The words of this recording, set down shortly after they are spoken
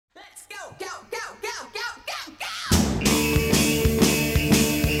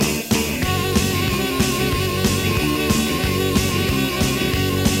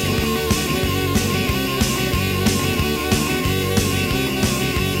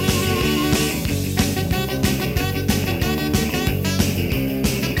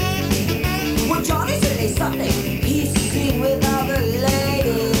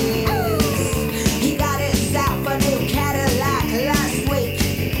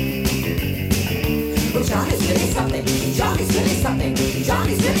Johnny's really something.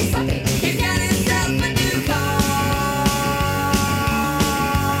 Johnny's really something. He's got himself a new car.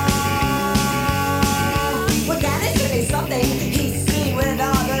 Well, Johnny's really something. He's seen with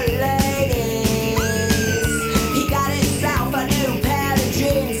all the ladies. He got himself a new pair of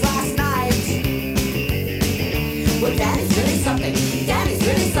jeans last night. Well, Daddy's really something. Daddy's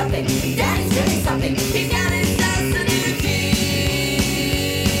really something. Daddy's really something. He's got himself a new jeans.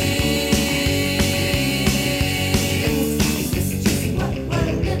 Is this just what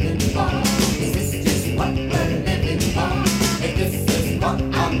we're living for? Is this just what we're living for? If this is what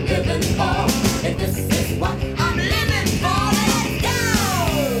I'm living for, if this is what I'm living for, let's go!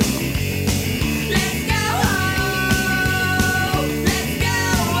 Let's go home! Let's go!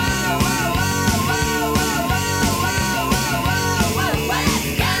 Whoa, whoa, whoa, whoa, whoa, whoa, whoa, whoa, whoa, let's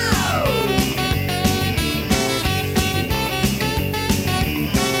go!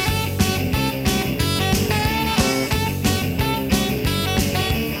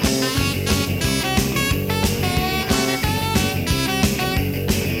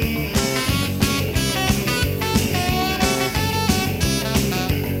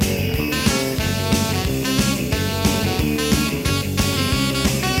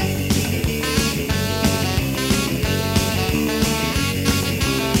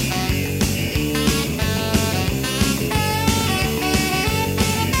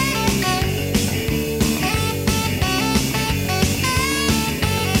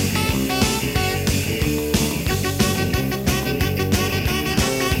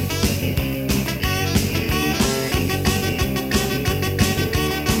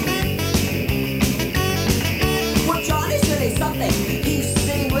 Well, Johnny's really something. He's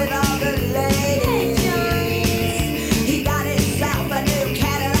seen with all the ladies. He got himself a new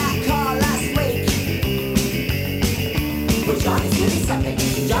Cadillac car last week. Well, Johnny's really something.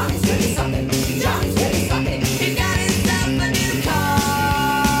 Johnny's really something. Johnny's really something. He's got himself a new car.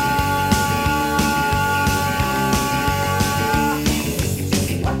 Is this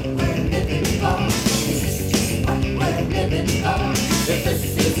just what we're living for? Is this just what we're living for? If this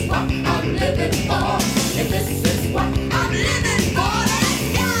is what I'm living for, if this is what I'm living for, let's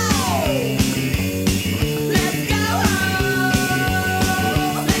go! Let's go home!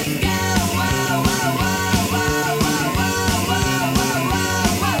 Let's go! Whoa, whoa, whoa, whoa, whoa, whoa, whoa, whoa, whoa,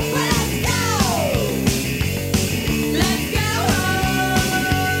 whoa, let's go! Let's go home!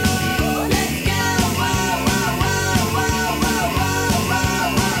 Let's go! Whoa, whoa, whoa, whoa, whoa, whoa, whoa,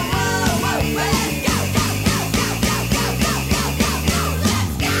 whoa, whoa, let's go! Go, go, go, go, go, go, go, go, go,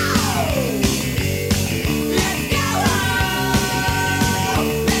 let's go!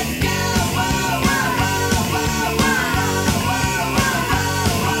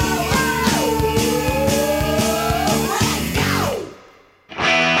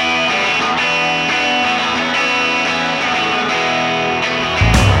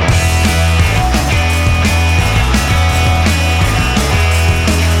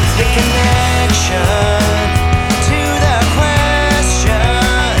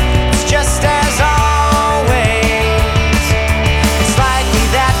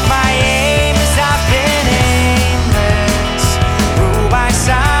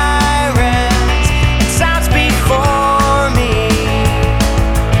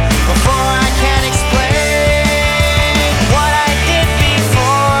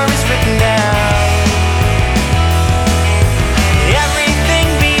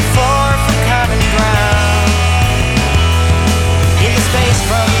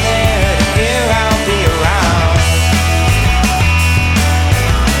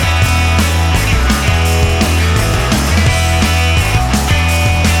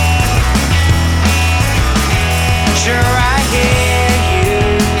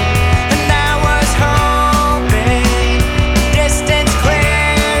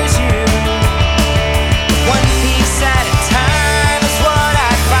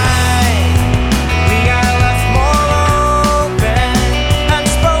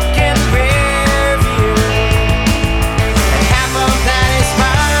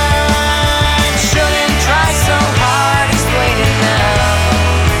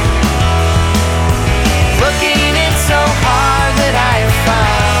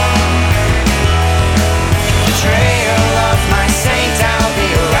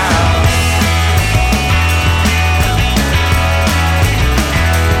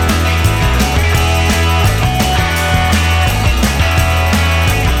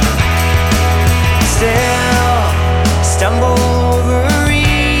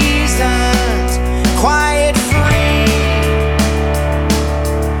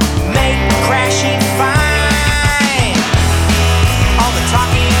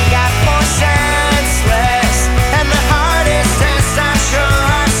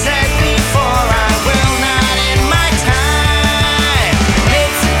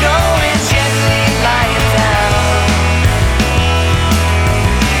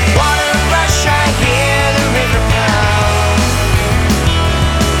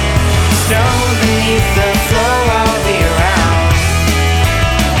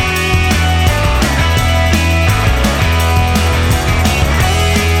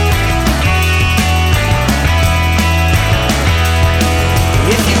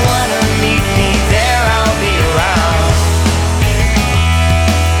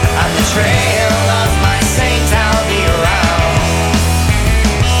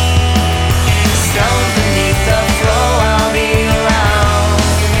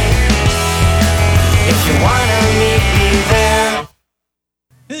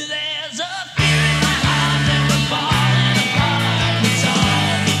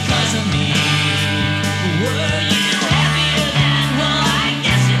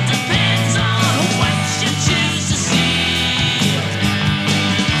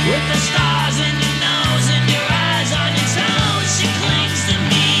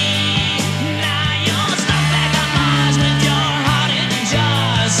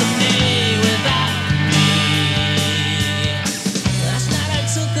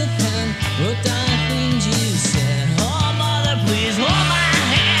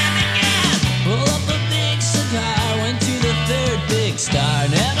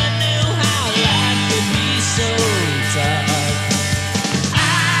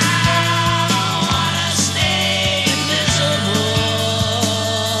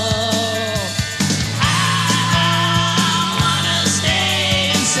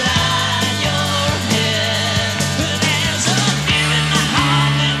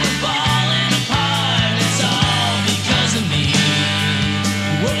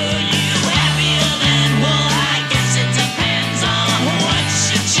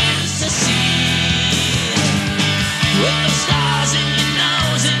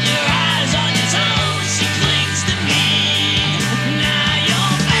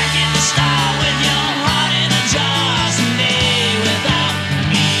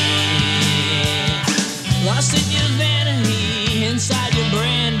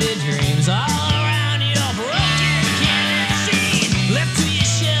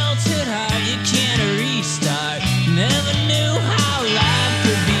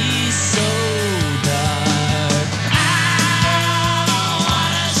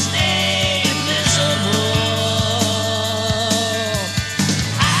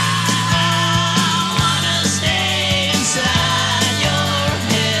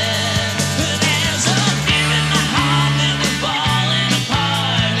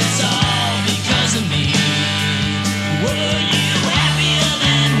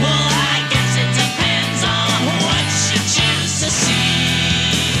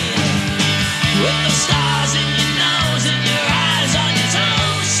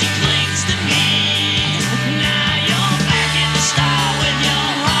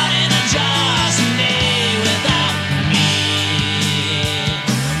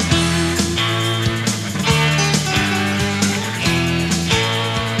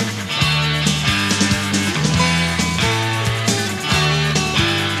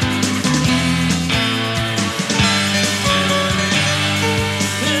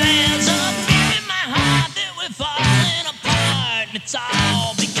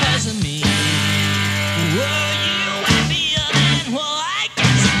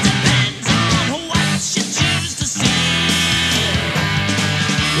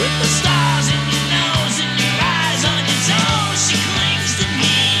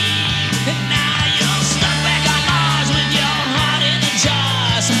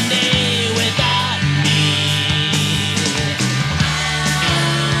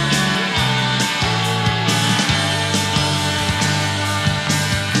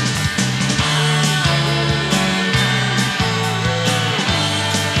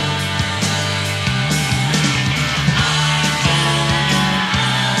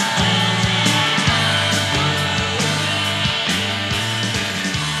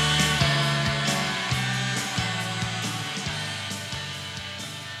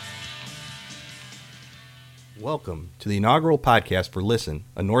 Welcome to the inaugural podcast for Listen,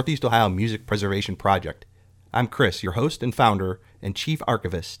 a Northeast Ohio music preservation project. I'm Chris, your host and founder and chief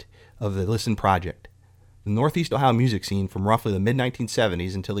archivist of the Listen Project. The Northeast Ohio music scene from roughly the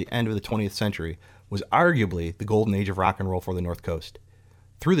mid-1970s until the end of the 20th century was arguably the golden age of rock and roll for the North Coast.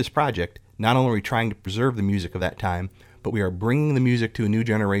 Through this project, not only are we trying to preserve the music of that time, but we are bringing the music to a new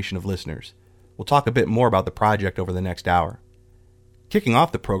generation of listeners. We'll talk a bit more about the project over the next hour. Kicking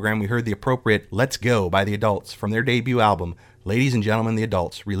off the program, we heard the appropriate Let's Go by the Adults from their debut album, Ladies and Gentlemen the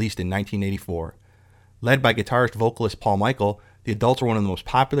Adults, released in 1984. Led by guitarist-vocalist Paul Michael, the Adults were one of the most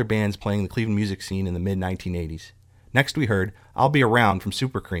popular bands playing the Cleveland music scene in the mid-1980s. Next we heard I'll Be Around from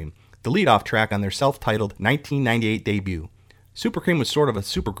Super Cream, the lead-off track on their self-titled 1998 debut. Super Cream was sort of a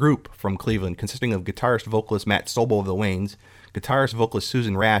super group from Cleveland, consisting of guitarist-vocalist Matt Sobel of the Waynes, guitarist-vocalist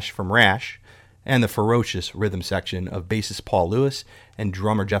Susan Rash from Rash, and the ferocious rhythm section of bassist Paul Lewis and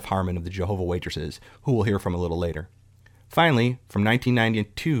drummer Jeff Harmon of the Jehovah's Waitresses, who we'll hear from a little later. Finally, from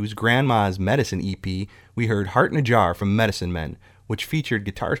 1992's Grandma's Medicine EP, we heard Heart in a Jar from Medicine Men, which featured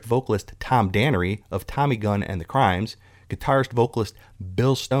guitarist-vocalist Tom Dannery of Tommy Gunn and the Crimes, guitarist-vocalist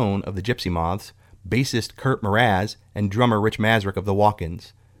Bill Stone of the Gypsy Moths, bassist Kurt Mraz, and drummer Rich Mazurek of the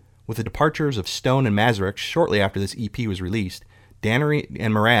Walk-Ins. With the departures of Stone and Mazurek shortly after this EP was released, Dannery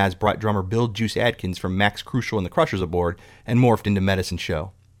and Mraz brought drummer Bill Juice Adkins from Max Crucial and the Crushers aboard and morphed into Medicine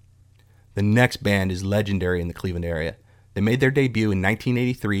Show. The next band is legendary in the Cleveland area. They made their debut in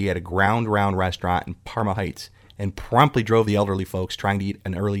 1983 at a Ground Round restaurant in Parma Heights and promptly drove the elderly folks trying to eat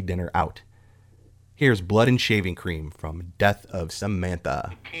an early dinner out. Here's Blood and Shaving Cream from Death of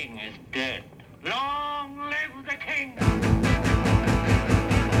Samantha. The king is dead. Long live the king!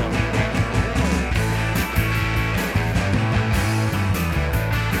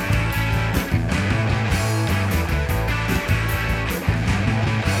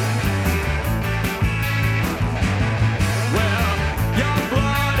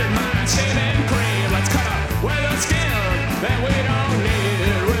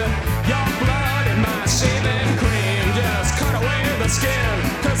 Skin,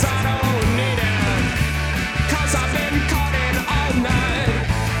 'cause I don't need it, 'cause I've been caught in all night,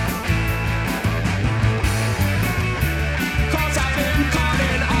 'cause I've been caught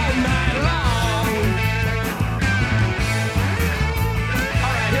in all night long.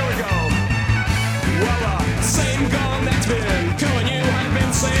 Alright, here we go. Well, same gun that's been killing you has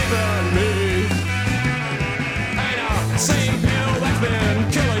been saving me, and same pill that's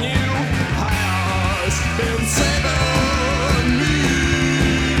been killing you has been saving me.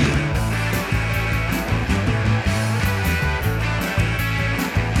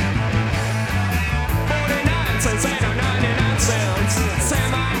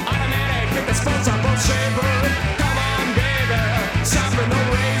 Semi-automatic, disposable shaver. Come on, baby, sharpen the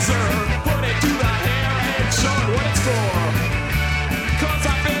razor, put it to the hair and show it what it's for. 'Cause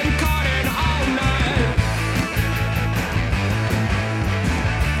I've been caught in all night.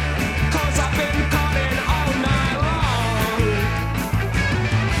 'Cause I've been caught in all night long.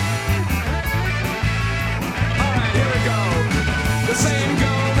 Alright, here we go. The same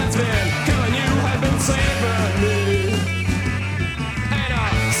girl that's been killing you has been saving me.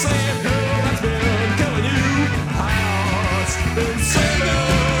 Same girl that's been killing you has been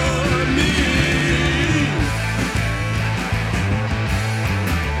saving me.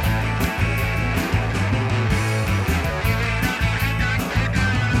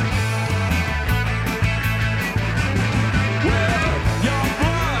 Well, your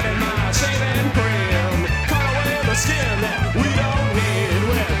blood and my shaving cream cut away the skin that we don't need.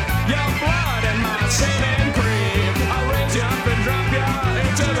 With your blood and my shaving cream, I'll raise you up and drop you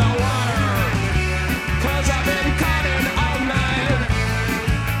into the water. 'Cause I've been caught in all night.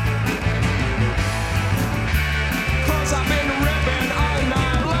 'Cause I've been ripping all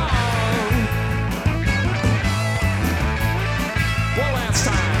night long. One last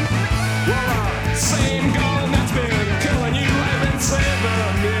time. Well, same gun that's been killing you has been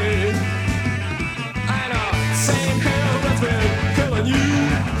saving me. And same pill that's been killing you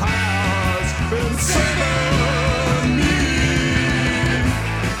has been saving me.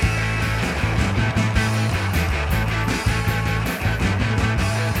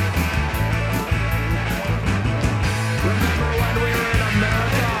 Remember when we were in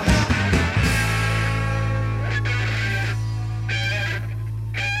America?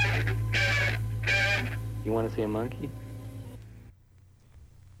 You want to see a monkey?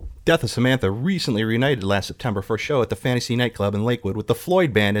 Death of Samantha recently reunited last September for a show at the Fantasy Nightclub in Lakewood with the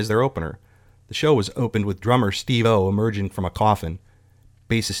Floyd Band as their opener. The show was opened with drummer Steve O emerging from a coffin.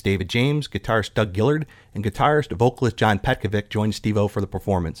 Bassist David James, guitarist Doug Gillard, and guitarist vocalist John Petkovic joined Steve O for the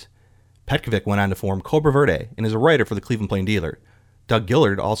performance. Petkovic went on to form Cobra Verde and is a writer for the Cleveland Plain Dealer. Doug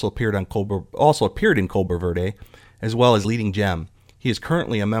Gillard also appeared in Cobra Verde, as well as Leading Gem. He is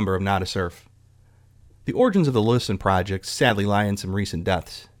currently a member of Nada Surf. The origins of the Listen Project sadly lie in some recent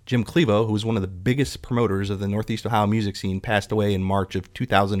deaths. Jim Clevo, who was one of the biggest promoters of the Northeast Ohio music scene, passed away in March of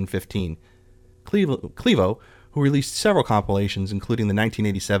 2015. Clevo, who released several compilations, including the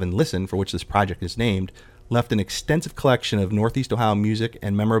 1987 Listen, for which this project is named, left an extensive collection of Northeast Ohio music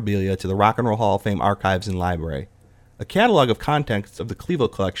and memorabilia to the Rock and Roll Hall of Fame archives and library. A catalog of contents of the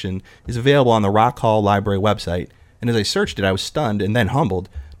Clevo collection is available on the Rock Hall Library website, and as I searched it, I was stunned and then humbled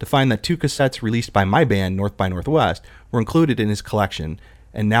to find that 2 cassettes released by my band, North by Northwest, were included in his collection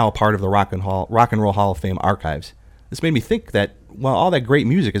and now a part of the Rock and Roll Hall of Fame archives. This made me think that while all that great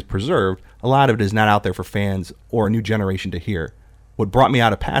music is preserved, a lot of it is not out there for fans or a new generation to hear. What brought me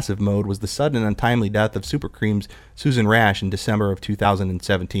out of passive mode was the sudden and untimely death of Super Cream's Susan Rash in December of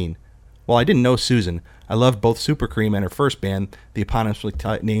 2017. While I didn't know Susan, I loved both Super Cream and her first band, the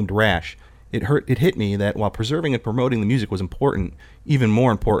eponymously named Rash. It hit me that while preserving and promoting the music was important, even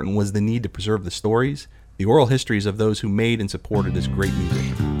more important was the need to preserve the stories, the oral histories of those who made and supported this great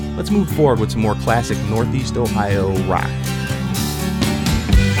music. Let's move forward with some more classic Northeast Ohio rock.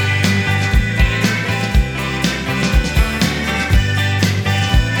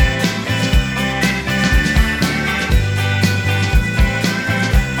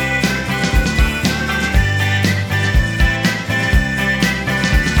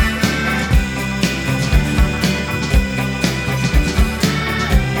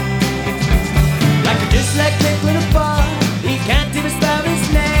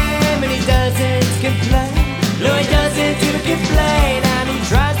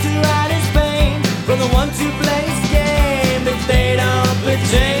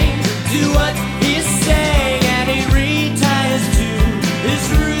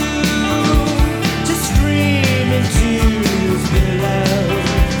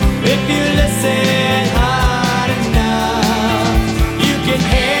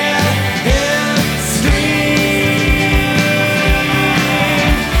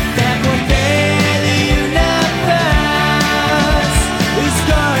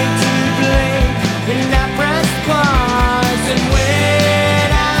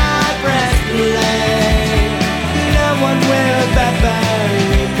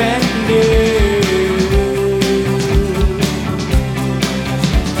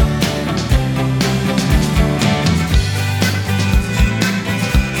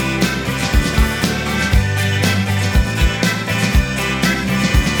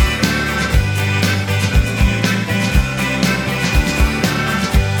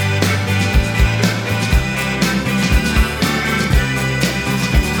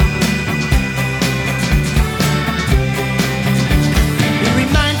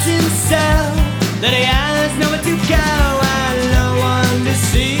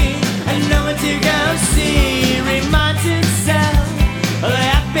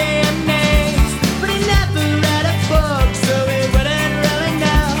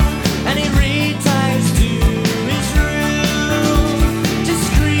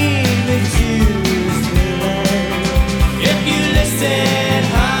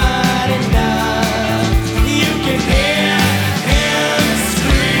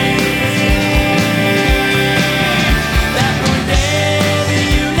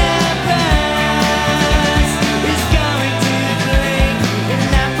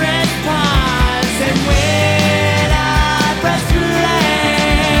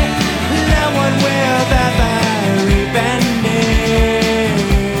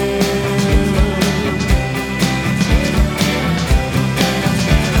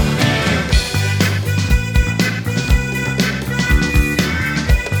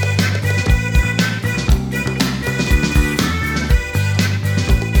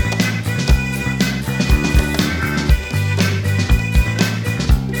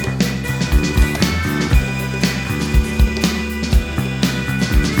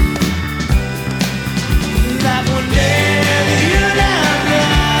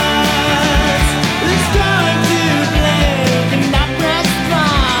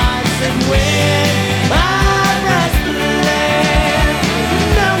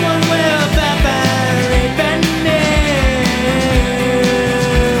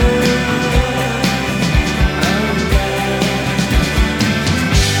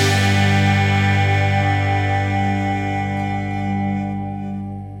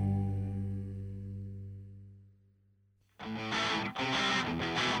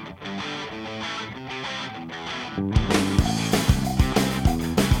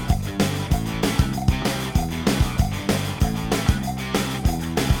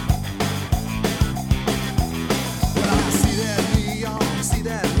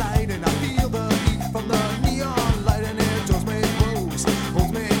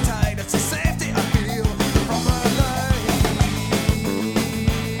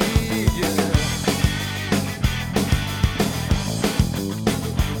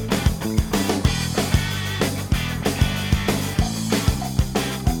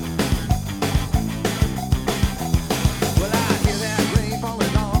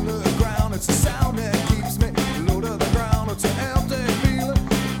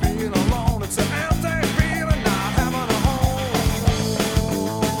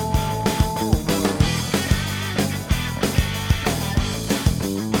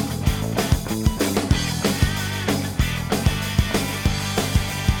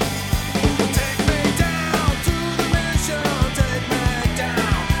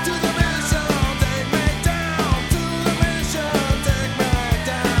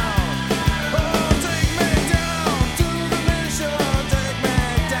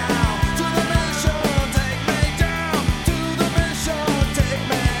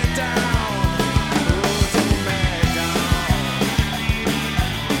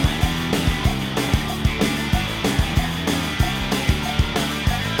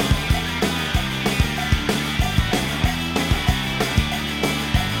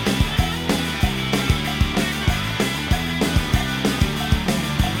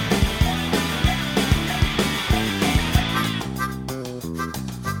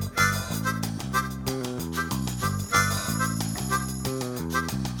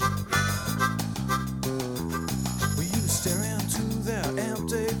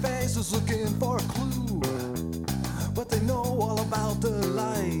 just looking for a clue, but they know all about the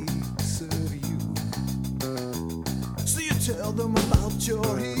likes of you. So you tell them about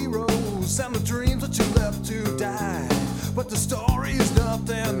your heroes and the dreams that you left to die, but the story is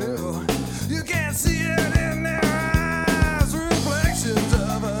nothing new. You can't see it in their eyes, reflections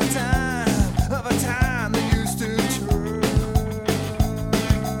of a time they used to turn.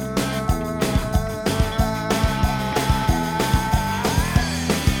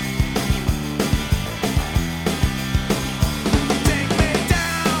 Take me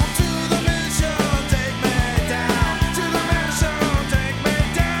down to the mission, take me down to the mission, take me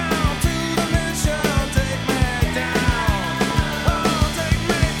down to the mission, take me down. Oh, take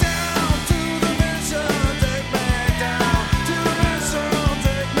me down to the mission, take me down to the mission,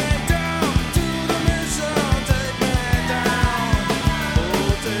 take me down to the mission, take me down.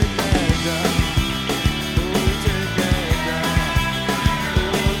 Oh, take me down. Oh, take me down.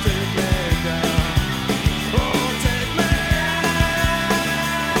 Oh, take me down. Oh, take me.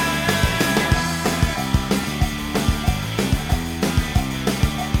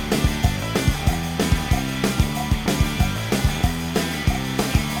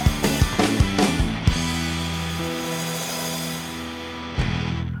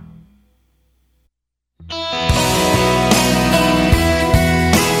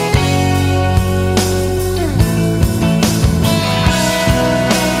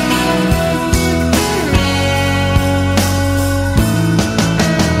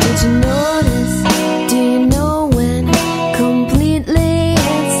 Did you notice? Do you know when? Completely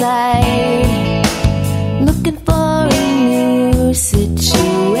inside, looking for a new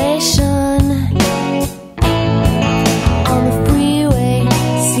situation. On the freeway,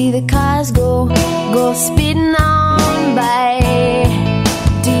 see the cars go speeding on by.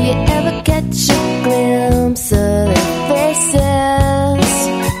 Do you ever catch a glimpse of their faces?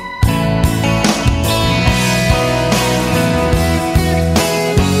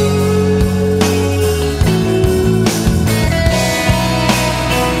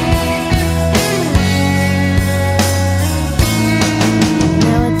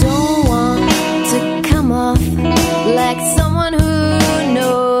 Now I don't want to come off like someone who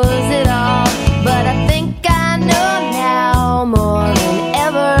knows it all, but I think I know now more than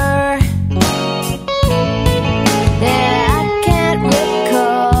ever. And I can't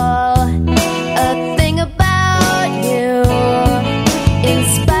recall a thing about you, in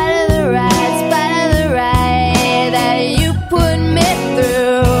spite of the ride that you put me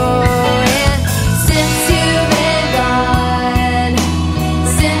through. And since you've been gone,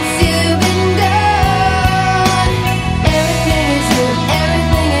 since you've been gone, everything is you,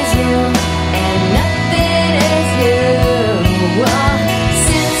 and nothing is you. Oh,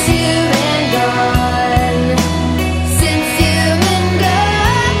 since you've been gone, since you've been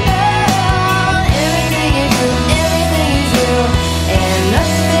gone, everything is you, and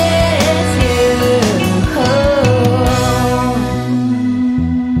nothing is you. Oh.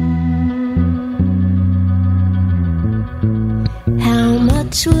 How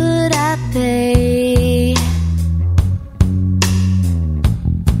much would I pay?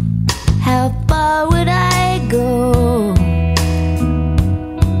 How far would I go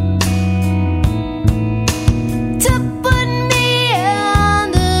to put me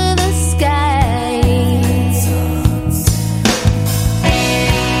under the skies?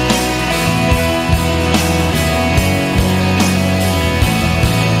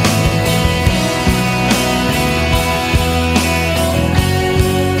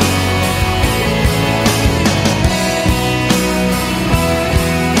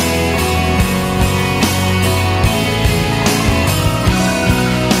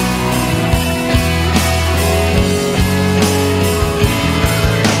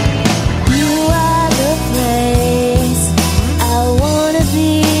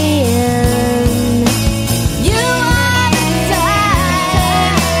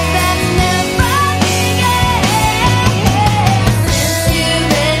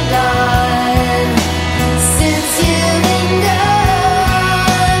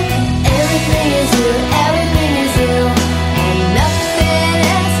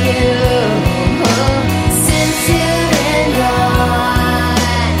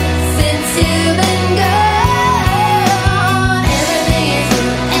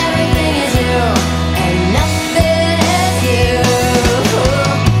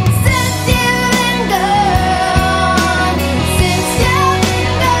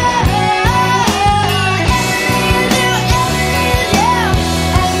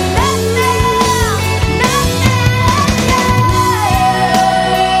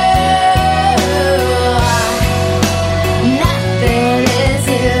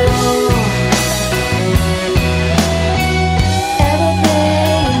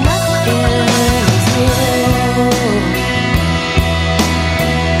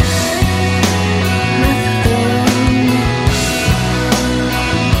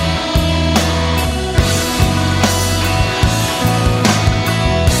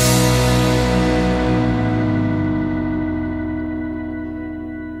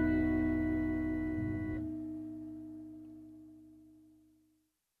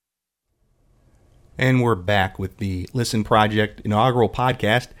 And we're back with the Listen Project inaugural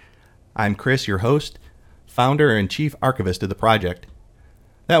podcast. I'm Chris, your host, founder, and chief archivist of the project.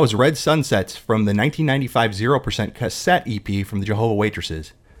 That was Red Sunsets from the 1995 0% cassette EP from the Jehovah's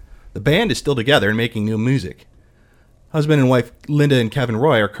Waitresses. The band is still together and making new music. Husband and wife Linda and Kevin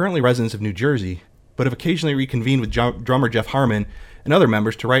Roy are currently residents of New Jersey, but have occasionally reconvened with drummer Jeff Harmon and other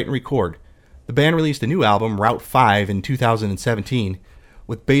members to write and record. The band released a new album, Route 5, in 2017,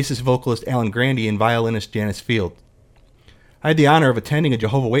 with bassist vocalist Alan Grandy and violinist Janice Field. I had the honor of attending a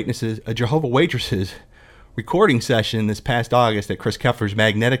Jehovah's Waitresses recording session this past August at Chris Kepler's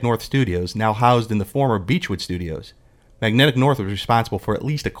Magnetic North Studios, now housed in the former Beechwood Studios. Magnetic North was responsible for at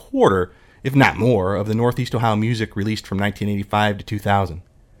least a quarter, if not more, of the Northeast Ohio music released from 1985 to 2000.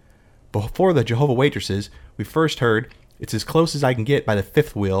 Before the Jehovah's Waitresses, we first heard It's As Close As I Can Get by the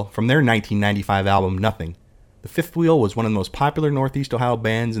Fifth Wheel from their 1995 album Nothing. The Fifth Wheel was one of the most popular Northeast Ohio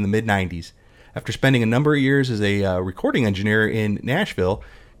bands in the mid-90s. After spending a number of years as a recording engineer in Nashville,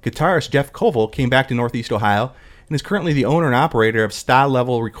 guitarist Jeff Koval came back to Northeast Ohio and is currently the owner and operator of Style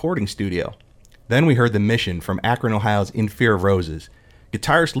Level Recording Studio. Then we heard The Mission from Akron, Ohio's In Fear of Roses.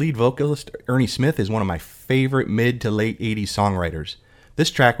 Guitarist lead vocalist Ernie Smith is one of my favorite mid to late 80s songwriters.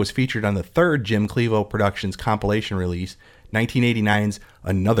 This track was featured on the third Jim Clevo Productions compilation release, 1989's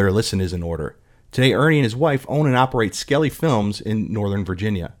Another Listen Is in Order. Today, Ernie and his wife own and operate Skelly Films in Northern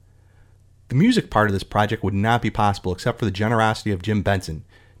Virginia. The music part of this project would not be possible except for the generosity of Jim Benson.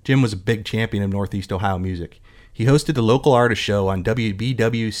 Jim was a big champion of Northeast Ohio music. He hosted the local artist show on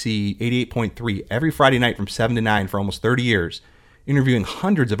WBWC 88.3 every Friday night from 7 to 9 for almost 30 years, interviewing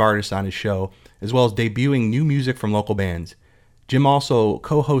hundreds of artists on his show, as well as debuting new music from local bands. Jim also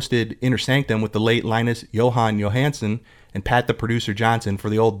co-hosted Inner Sanctum with the late Linus Johan Johansson and Pat the Producer Johnson for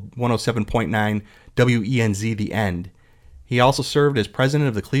the old 107.9 WENZ The End. He also served as president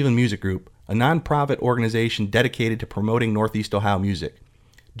of the Cleveland Music Group, a non-profit organization dedicated to promoting Northeast Ohio music.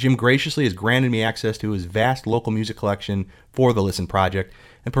 Jim graciously has granted me access to his vast local music collection for the Listen Project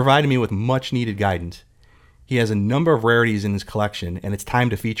and provided me with much-needed guidance. He has a number of rarities in his collection, and it's time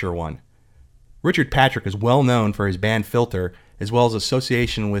to feature one. Richard Patrick is well known for his band Filter, as well as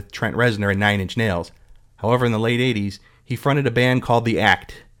association with Trent Reznor and Nine Inch Nails. However, in the late 80s, he fronted a band called The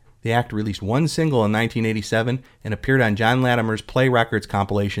Act. The Act released one single in 1987 and appeared on John Latimer's Play Records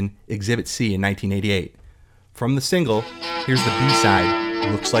compilation Exhibit C in 1988. From the single, here's the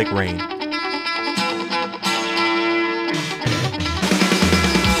B-side, Looks Like Rain.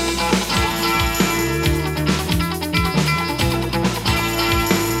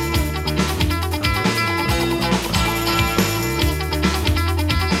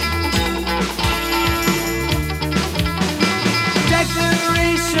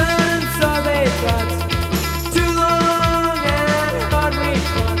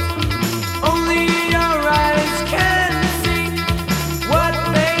 Only your eyes can see what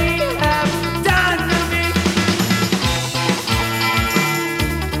they have.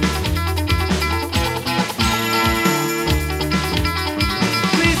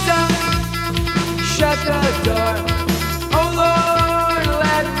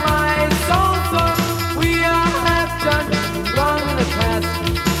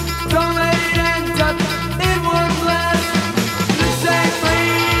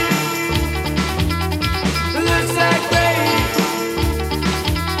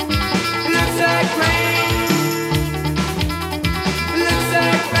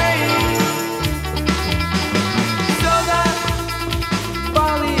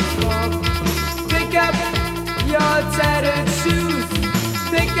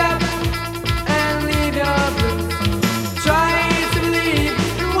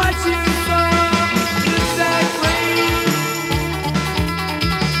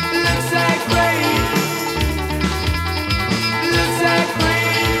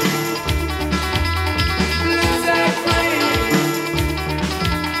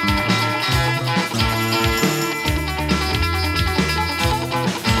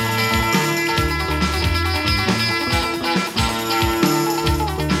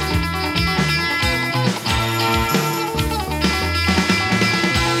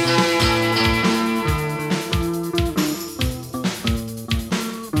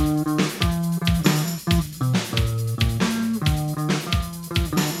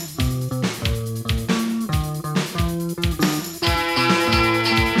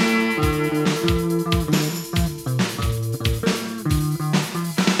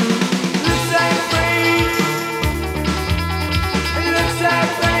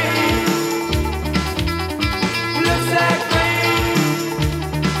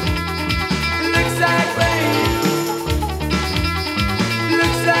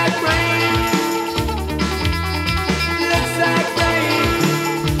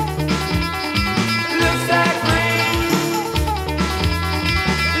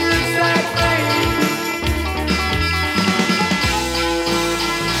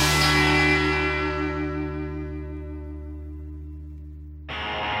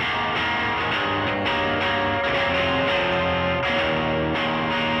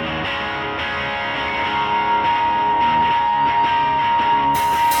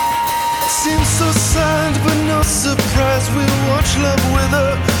 so silent but no surprise. We watch love wither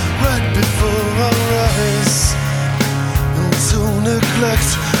right before our eyes, into neglect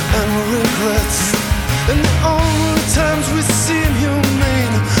and regret. And the only times we seem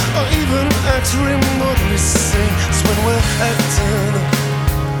humane, or even act remotely sane, is when we're acting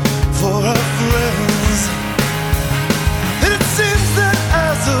for our friends. And it seems that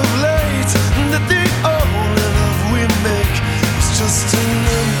as of late, that the only love we make is just an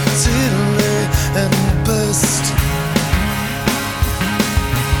empty lay and best.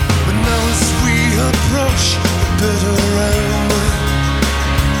 But now as we approach the bitter end,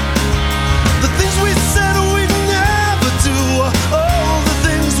 the things we said we'd never do are all the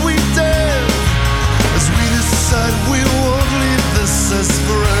things we did, as we decide we won't leave this as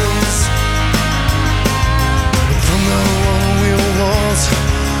friends. But from now on we won't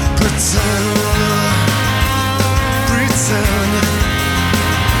pretend.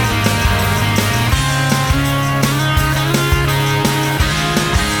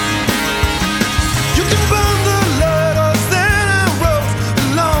 You can burn the letters that I wrote,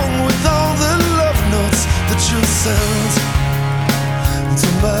 along with all the love notes that you sent to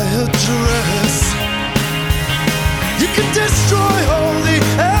my address. You can destroy all the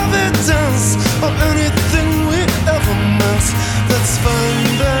evidence of anything we ever meant. That's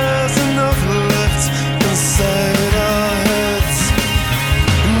fine, there's enough left inside our heads.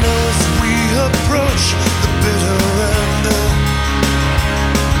 And now as we approach the bitter end,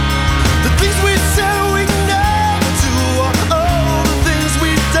 the things we said we never do are all the things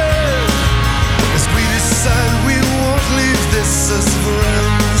we did, as we decide we won't leave this as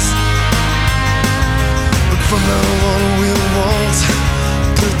friends. But from now on we won't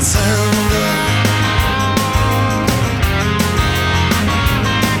pretend.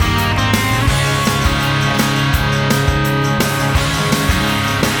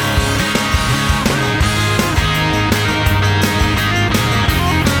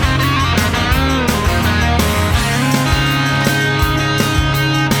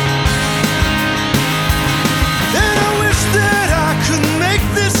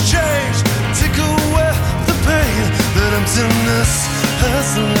 Emptiness has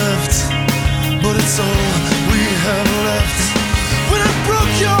left, but it's all we have left. When I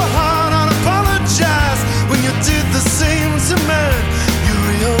broke your heart, I'd apologize. When you did the same to mine, you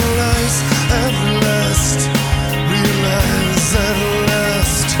realize at last,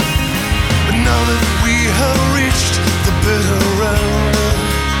 But now that we have reached the bitter end,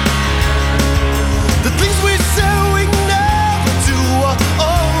 the things we said we never do are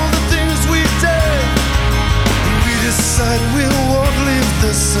all the things we did. Decide we won't leave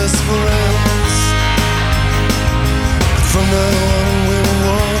this as friends.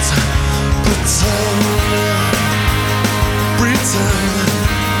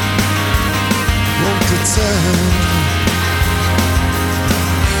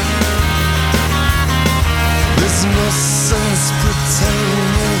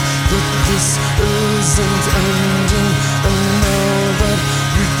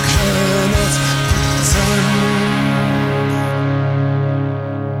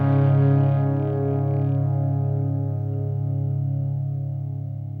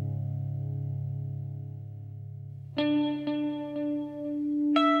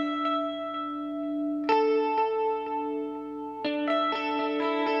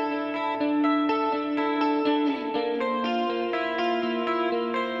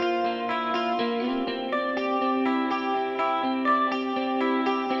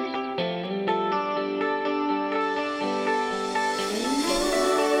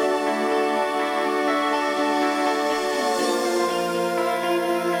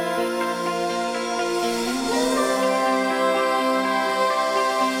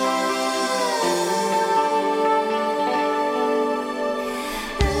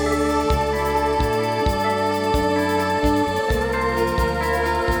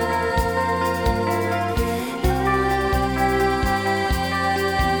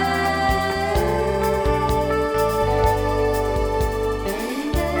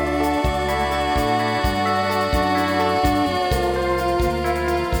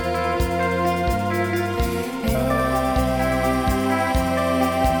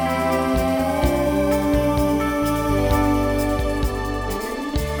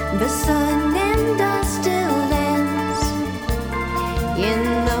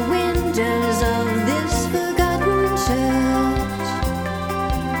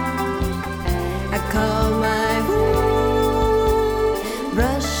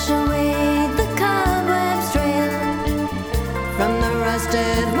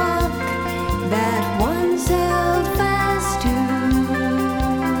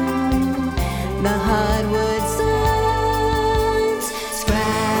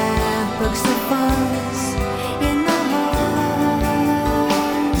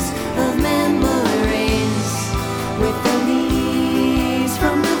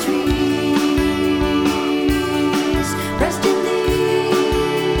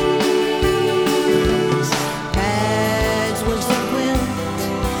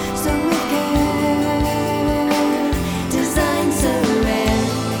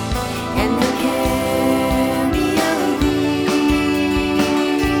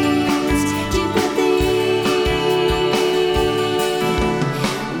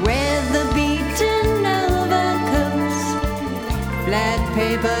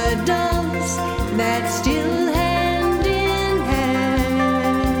 paper dolls that still hand in hand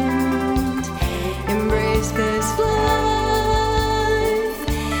embrace this life.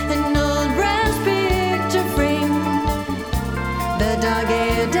 An old brass picture frame, the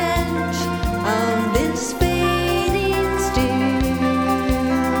dog-eared edge of this fading steel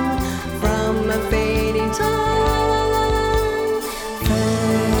from a fading time.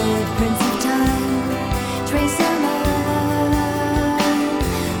 Footprints of time trace a line,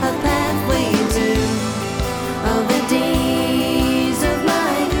 a pathway to all the days of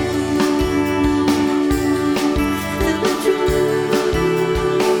my youth. The truth,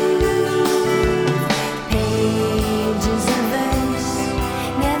 pages of verse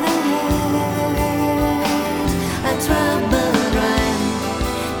never heard, a troubled rhyme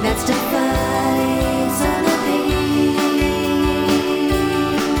that still fights on a page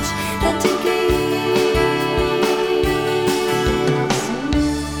that decays.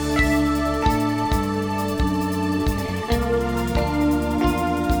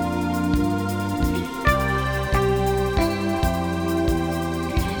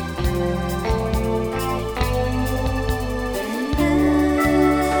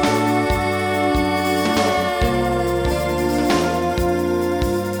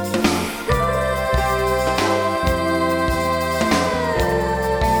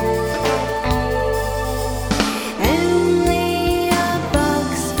 Only a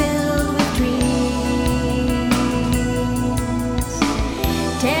box filled with dreams,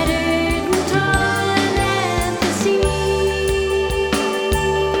 tattered and torn at the seams.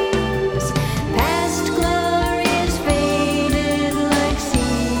 Past glories faded like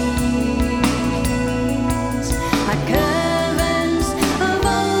seas, like covers of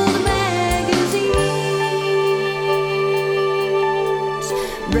old magazines.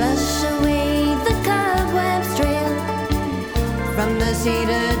 Brush away the cobwebs trail from the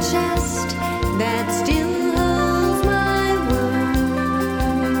cedar chest that still holds my wound.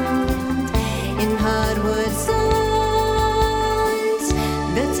 In hardwood sides,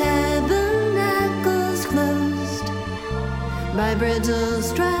 the tabernacle's closed by brittle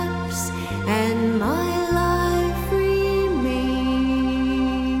straps, and my life remains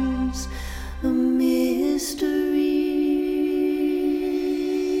a mystery.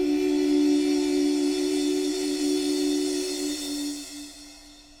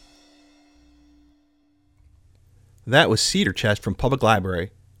 That was Cedar Chest from Public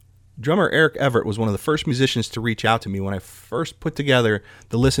Library. Drummer Eric Everett was one of the first musicians to reach out to me when I first put together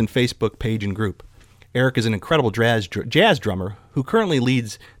the Listen Facebook page and group. Eric is an incredible jazz drummer who currently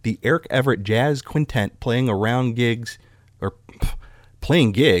leads the Eric Everett Jazz Quintet playing gigs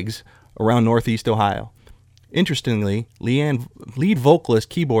around Northeast Ohio. Interestingly, lead vocalist,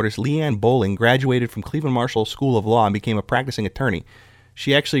 keyboardist Leanne Bowling graduated from Cleveland Marshall School of Law and became a practicing attorney.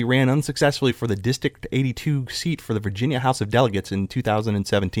 She actually ran unsuccessfully for the District 82 seat for the Virginia House of Delegates in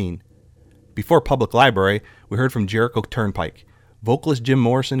 2017. Before Public Library, we heard from Jericho Turnpike. Vocalist Jim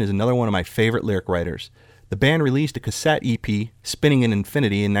Morrison is another one of my favorite lyric writers. The band released a cassette EP, Spinning in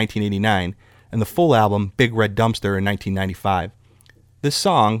Infinity, in 1989, and the full album, Big Red Dumpster, in 1995. This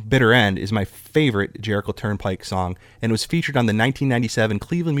song, Bitter End, is my favorite Jericho Turnpike song, and was featured on the 1997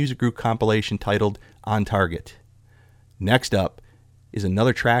 Cleveland Music Group compilation titled On Target. Next up is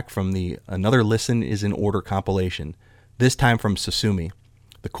another track from the Another Listen is in Order compilation, this time from Sasumi.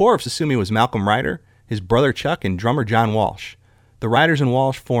 The core of Sasumi was Malcolm Ryder, his brother Chuck, and drummer John Walsh. The Ryders and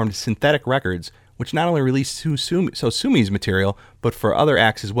Walsh formed Synthetic Records, which not only released Sasumi's material, but for other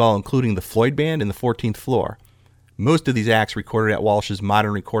acts as well, including the Floyd Band and the 14th Floor. Most of these acts recorded at Walsh's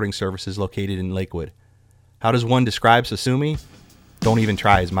Modern Recording Services located in Lakewood. How does one describe Sasumi? Don't even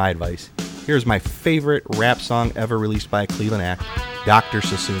try is my advice. Here's my favorite rap song ever released by a Cleveland act, Dr.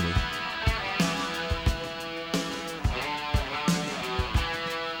 Sasumi.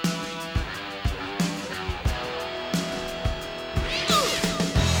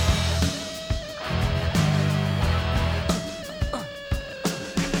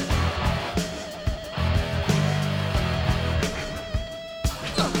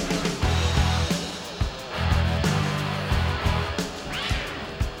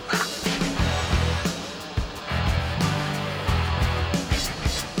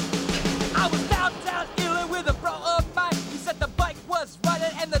 I was downtown Ealing with a bro of mine. He said the bike was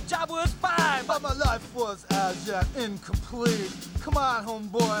running and the job was fine. But my life was as yet incomplete. Come on,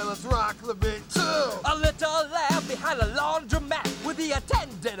 homeboy, let's rock the beat too. A little lamb behind a laundromat with the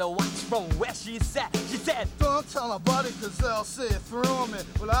attendant watched from where she sat. She said, Don't tell nobody, cause they'll see through me.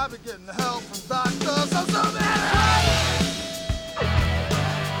 Well, I be getting help from Dr. Sasumi.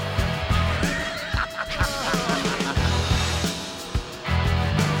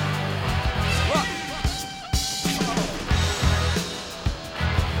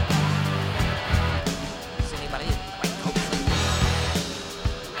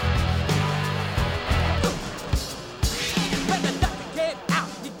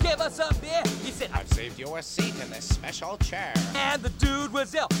 us some beer? He said, I've saved you a seat in this special chair. and the dude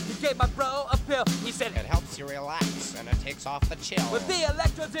was ill. He gave my bro a pill. He said, It helps you relax and it takes off the chill. with the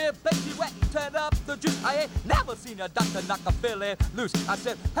electrodes here, baby wet, turn up the juice. I ain't never seen a doctor knock a feeling loose. I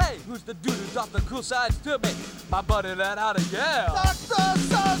said, hey, who's the dude who's off the cool sides to me? My buddy let out a yell. Dr.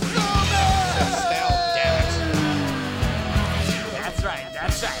 Sasumi! Still, damn it. That's right,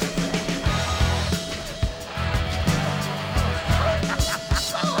 that's right.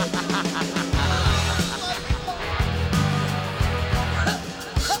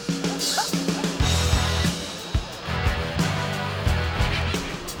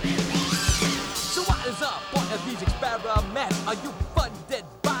 So what is the point of these experiments? Are you funded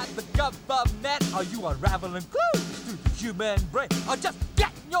by the government? Are you unraveling clues to the human brain? Or just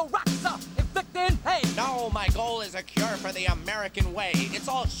getting your rocks off, inflicting pain? No, my goal is a cure for the American way. It's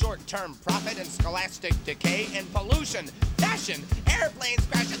all short-term profit and scholastic decay and pollution, fashion, airplanes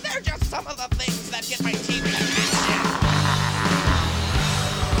crashing. They're just some of the things that get my teeth in.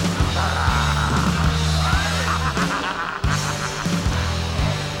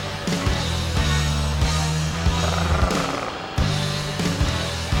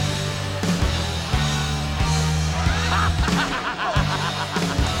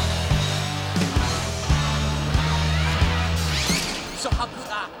 So how could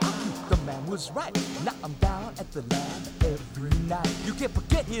I argue? The man was right. Now I'm down at the lab every night. You can't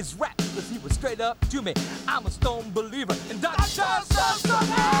forget his rap, cause he was straight up to me. I'm a stone believer in Dr.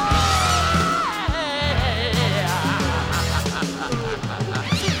 Sasumi!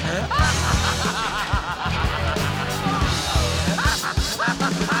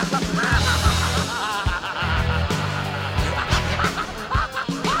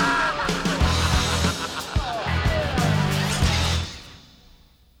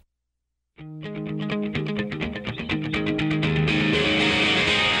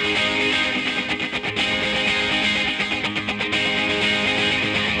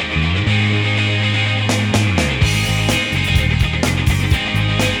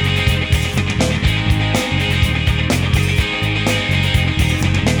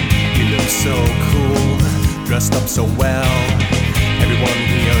 You look so cool, dressed up so well. Everyone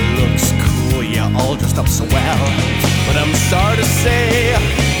here looks cool, yeah, all dressed up so well. But I'm sorry to say,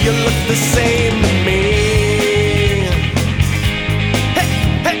 you look the same to me. Hey,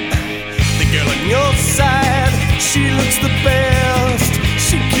 hey, the girl on your side, she looks the best.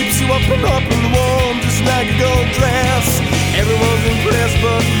 She keeps you up and warm, just like a gold dress. Everyone's impressed,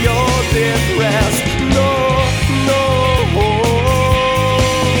 but you're depressed. No, no.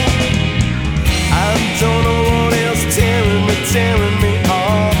 I don't know what is tearing me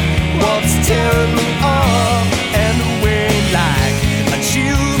off. What's tearing me off? And the way like a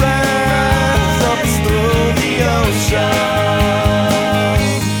chill rise up through the ocean.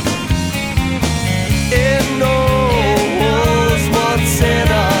 It knows what's in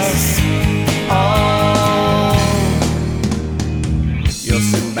us all. You're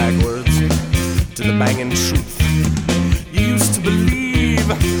sitting backwards to the banging truth. You used to believe,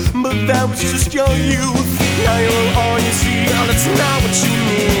 but that was just your youth. Now you're all you see, and it's not what you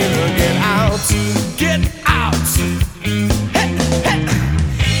need. Get out, get out. Hey, hey.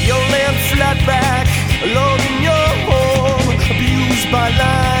 You're laying flat back, alone in your home, abused by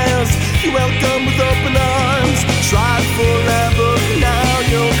lies. You welcome with open arms, tried forever, now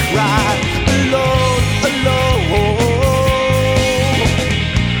you'll cry. Alone, alone.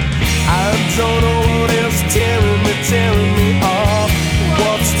 I don't know what is tearing me off.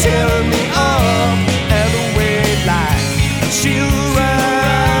 What's tearing me off? And the way like she'll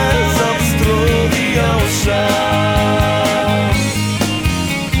rise up through the ocean.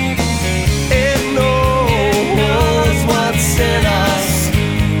 It knows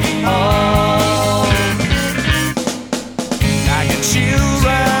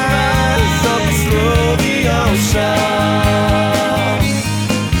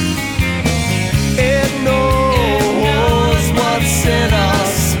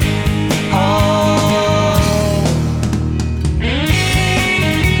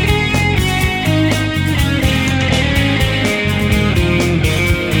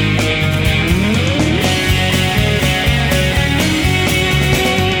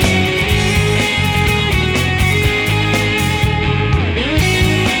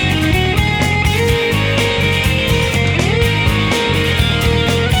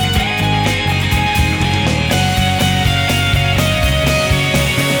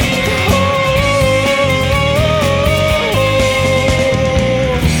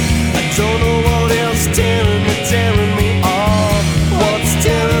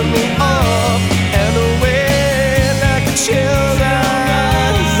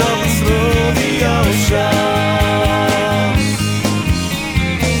ocean.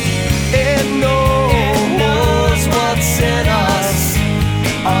 It knows what's in us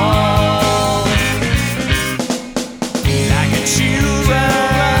all. Like a chill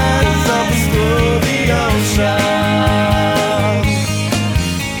rise up through the ocean.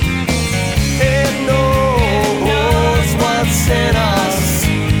 It knows what's in us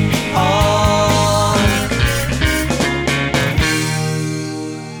all.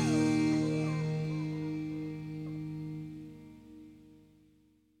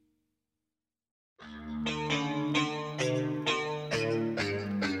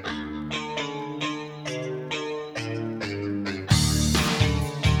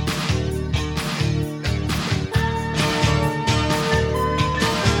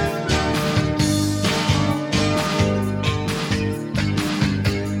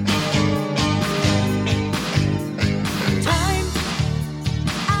 Time,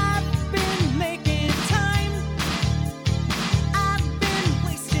 I've been making time. I've been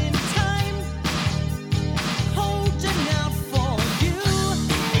wasting time, holding out for you.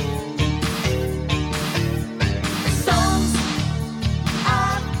 Songs,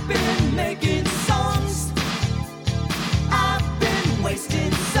 I've been making songs. I've been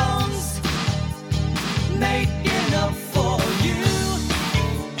wasting songs, making up for you.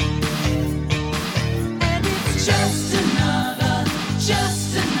 And it's just another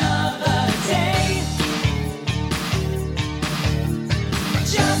day.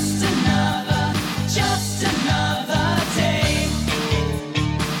 Just another day.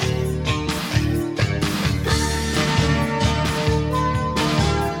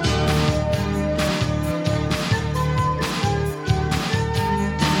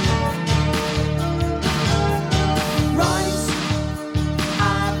 Rhymes,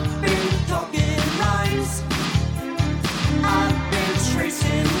 I've been talking rhymes. I've been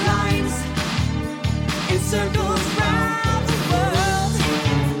tracing lines in circles round the world.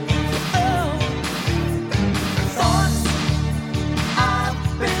 Oh, thoughts, I've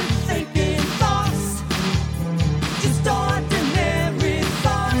been thinking thoughts, just ordinary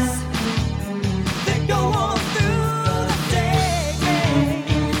thoughts that go on through the day.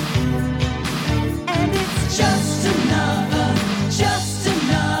 And it's just another day.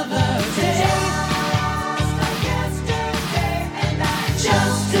 Like yesterday, and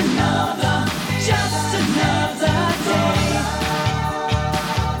just another day.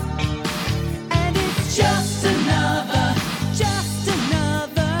 And it's just another day.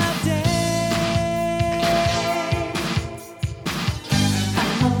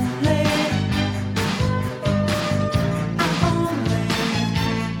 I'm only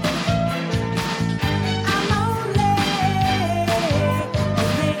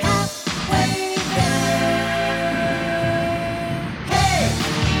halfway there.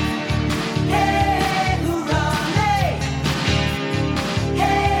 Hey, hoorah, hey.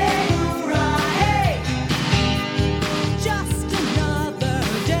 Hey, hoorah, hey. Just another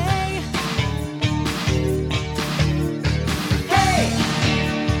day. Hey,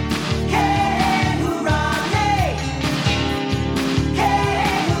 hoorah, hey.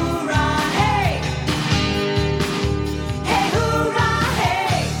 Hey, hoorah, hey. Hey, hoorah,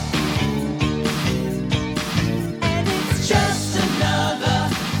 hey. And it's just another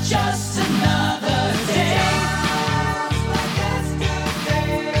day. Like yesterday.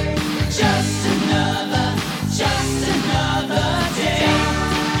 Just another day.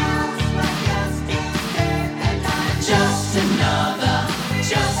 Like yesterday. Just another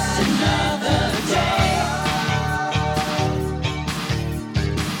day. Just another day.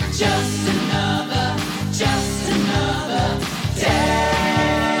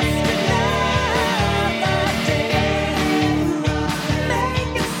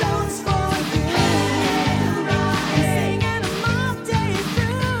 Making songs for you, singing them all day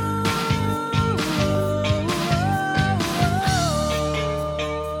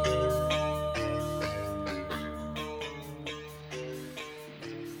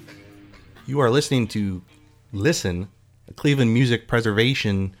You are listening to Listen, a Cleveland Music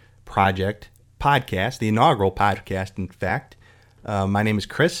Preservation Project podcast, the inaugural podcast, in fact. My name is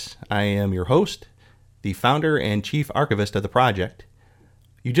Chris. I am your host, the founder and chief archivist of the project.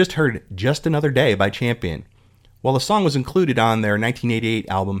 You just heard Just Another Day by Champion. While the song was included on their 1988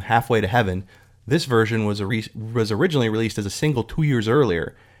 album Halfway to Heaven, this version was originally released as a single 2 years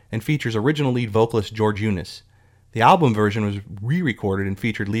earlier and features original lead vocalist George Eunice. The album version was re-recorded and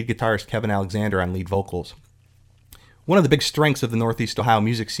featured lead guitarist Kevin Alexander on lead vocals. One of the big strengths of the Northeast Ohio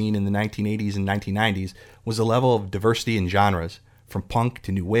music scene in the 1980s and 1990s was the level of diversity in genres. From punk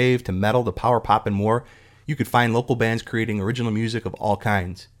to new wave to metal to power pop and more, you could find local bands creating original music of all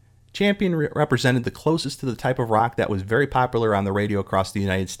kinds. Champion represented the closest to the type of rock that was very popular on the radio across the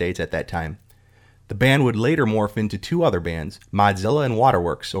United States at that time. The band would later morph into two other bands, Modzilla and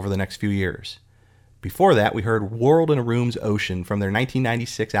Waterworks, over the next few years. Before that, we heard World in a Room's Ocean from their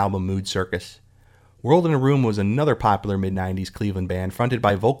 1996 album Mood Circus. World in a Room was another popular mid-90s Cleveland band fronted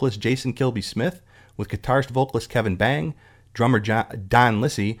by vocalist Jason Kilby Smith, with guitarist vocalist Kevin Bang, drummer Don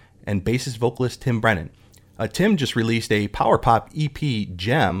Lissy, and bassist vocalist Tim Brennan. Tim just released a power pop EP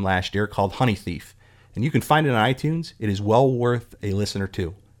gem last year called Honey Thief, and you can find it on iTunes. It is well worth a listen or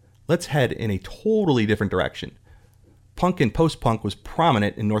two. Let's head in a totally different direction. Punk and post-punk was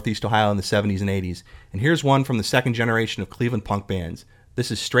prominent in Northeast Ohio in the 70s and 80s, and here's one from the second generation of Cleveland punk bands.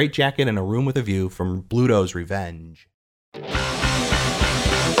 This is Straight Jacket and a Room with a View from Bluto's Revenge.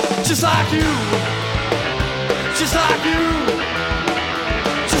 Just like you, just like you,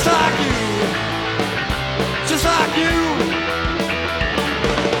 just like you, just like you.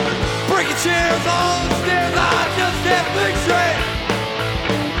 Breaking chairs on the stairs, I just can't think straight.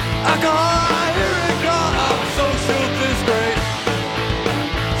 Alcohol, here it comes, I'm social disgrace.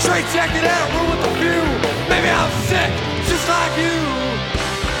 Straight jacket and a room with a view. Maybe I'm sick, just like you,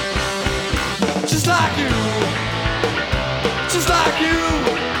 just like you, just like you,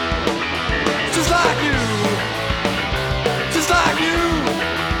 just like you, just like you.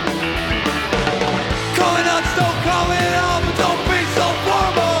 Calling out, don't call it on, but don't be so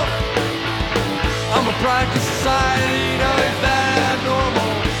formal. I'm a product of society, now is that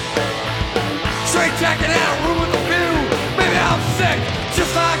normal? Straight jacket and a room with a view. Maybe I'm sick,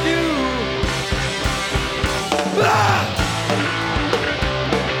 just like you. Ah!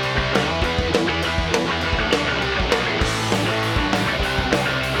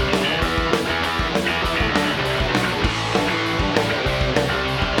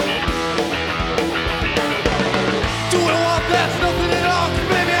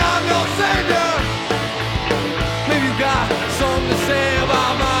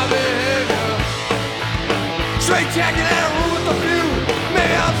 Straight jacket and a room with a view.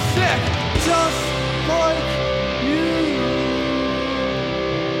 Maybe I'm sick, just like you.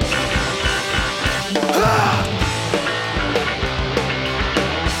 Ah!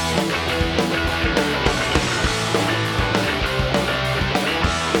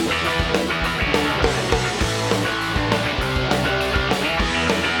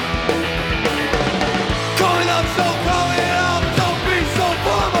 Calling up, so calling up, don't be so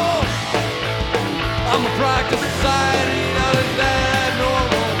formal. I'm a product of society, now is that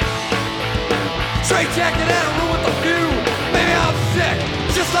normal? Straight jacket and a room with a view. Maybe I'm sick,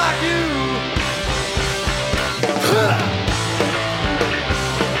 just like you.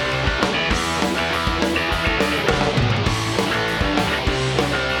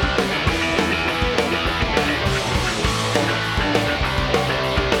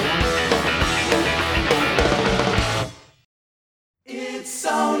 It's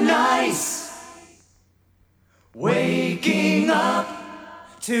so nice waking up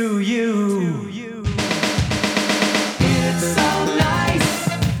to you. It's so nice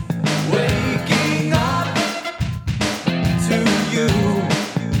waking up to you.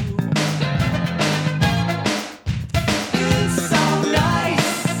 It's so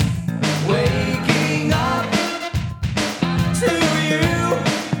nice waking up to you.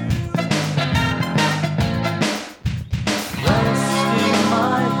 Resting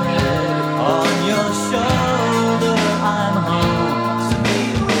my head on your shoulder, I'm home to be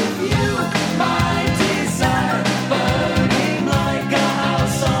with you. My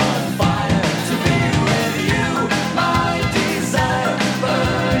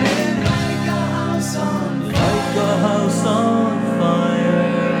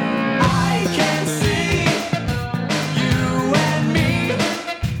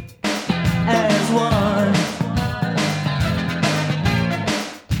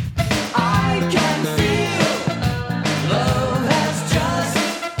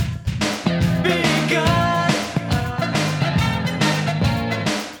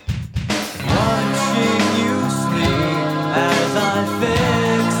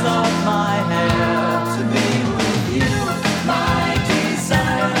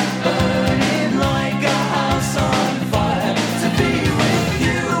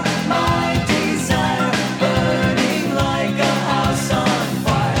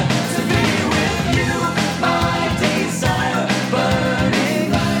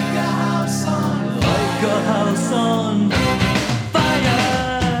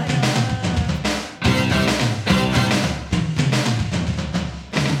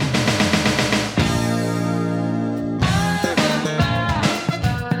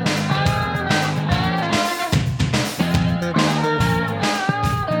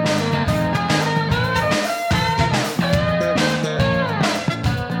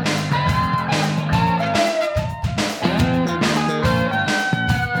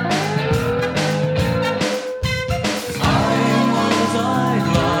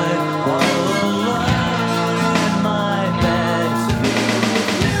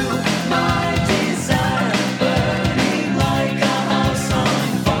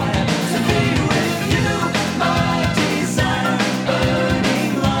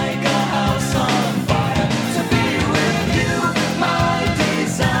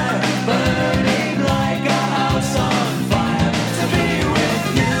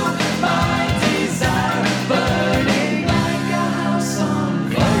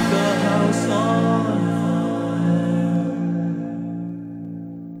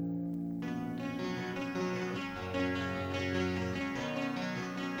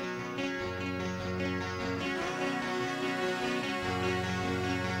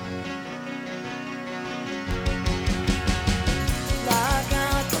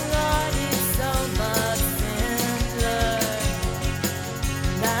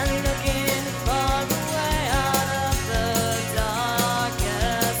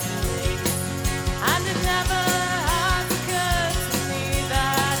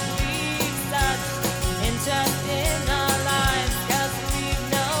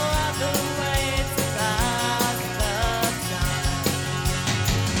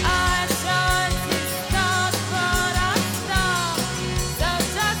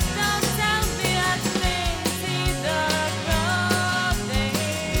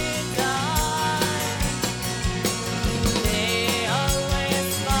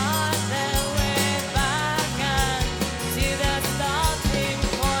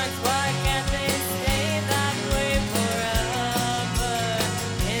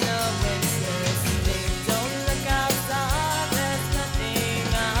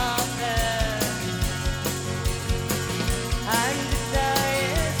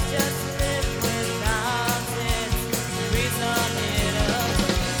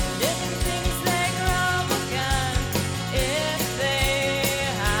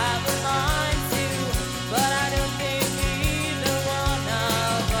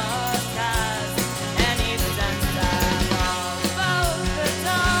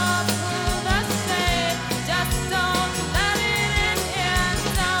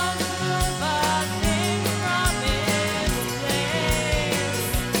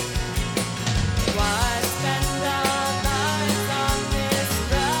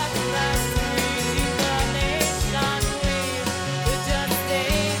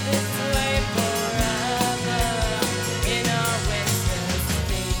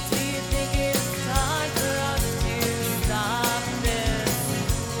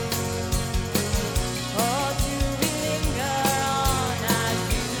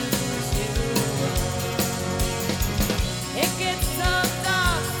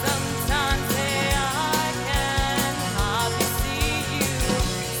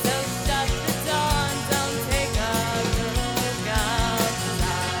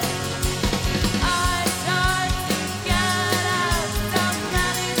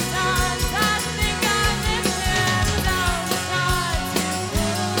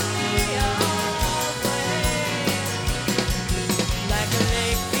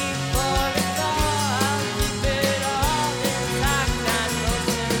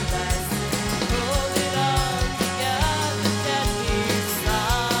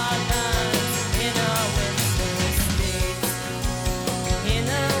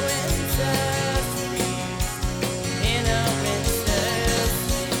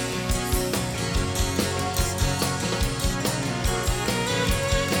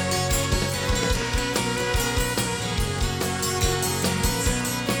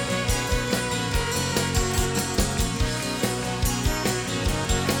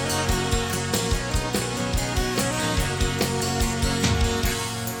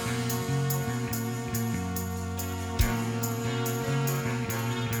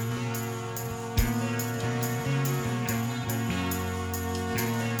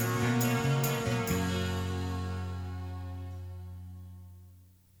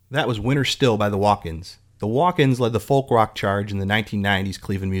That was Winter Still by the Walk-Ins. The Walk-Ins led the folk rock charge in the 1990s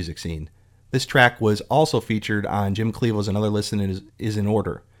Cleveland music scene. This track was also featured on Jim Cleavill's Another Listen Is in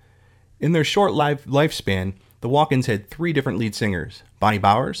Order. In their short lifespan, the Walk-Ins had 3 different lead singers: Bonnie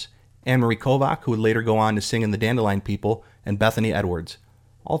Bowers, Anne-Marie Kovac, who would later go on to sing in the Dandelion People, and Bethany Edwards.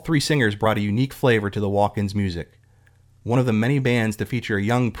 All 3 singers brought a unique flavor to the Walk-Ins' music. One of the many bands to feature a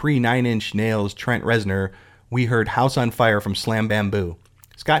young pre-9 Inch Nails Trent Reznor, we heard House on Fire from Slam Bamboo.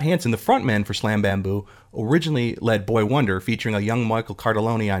 Scott Hansen, the frontman for Slam Bamboo, originally led Boy Wonder, featuring a young Michael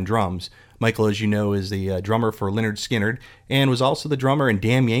Cardelloni on drums. Michael, as you know, is the drummer for Lynyrd Skynyrd, and was also the drummer in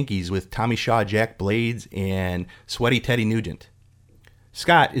Damn Yankees with Tommy Shaw, Jack Blades, and Sweaty Teddy Nugent.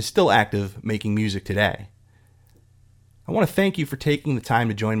 Scott is still active, making music today. I want to thank you for taking the time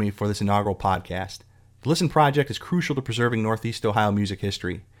to join me for this inaugural podcast. The Listen Project is crucial to preserving Northeast Ohio music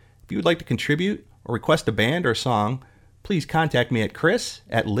history. If you would like to contribute or request a band or song, please contact me at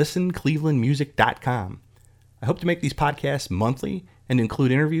chris@listenclevelandmusic.com. I hope to make these podcasts monthly and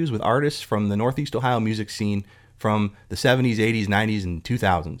include interviews with artists from the Northeast Ohio music scene from the 70s, 80s, 90s, and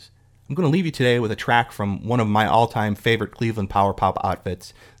 2000s. I'm going to leave you today with a track from one of my all-time favorite Cleveland power pop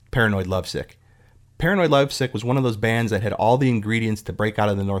outfits, Paranoid Lovesick. Paranoid Lovesick was one of those bands that had all the ingredients to break out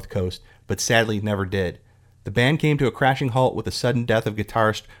of the North Coast, but sadly never did. The band came to a crashing halt with the sudden death of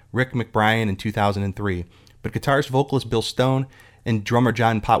guitarist Rick McBrien in 2003, but guitarist vocalist Bill Stone and drummer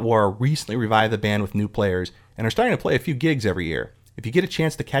John Potwar recently revived the band with new players and are starting to play a few gigs every year. If you get a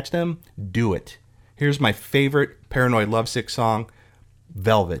chance to catch them, do it. Here's my favorite Paranoid Lovesick song,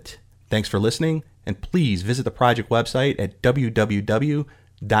 Velvet. Thanks for listening, and please visit the project website at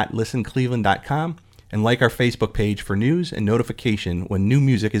www.listencleveland.com and like our Facebook page for news and notification when new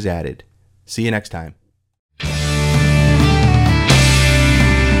music is added. See you next time.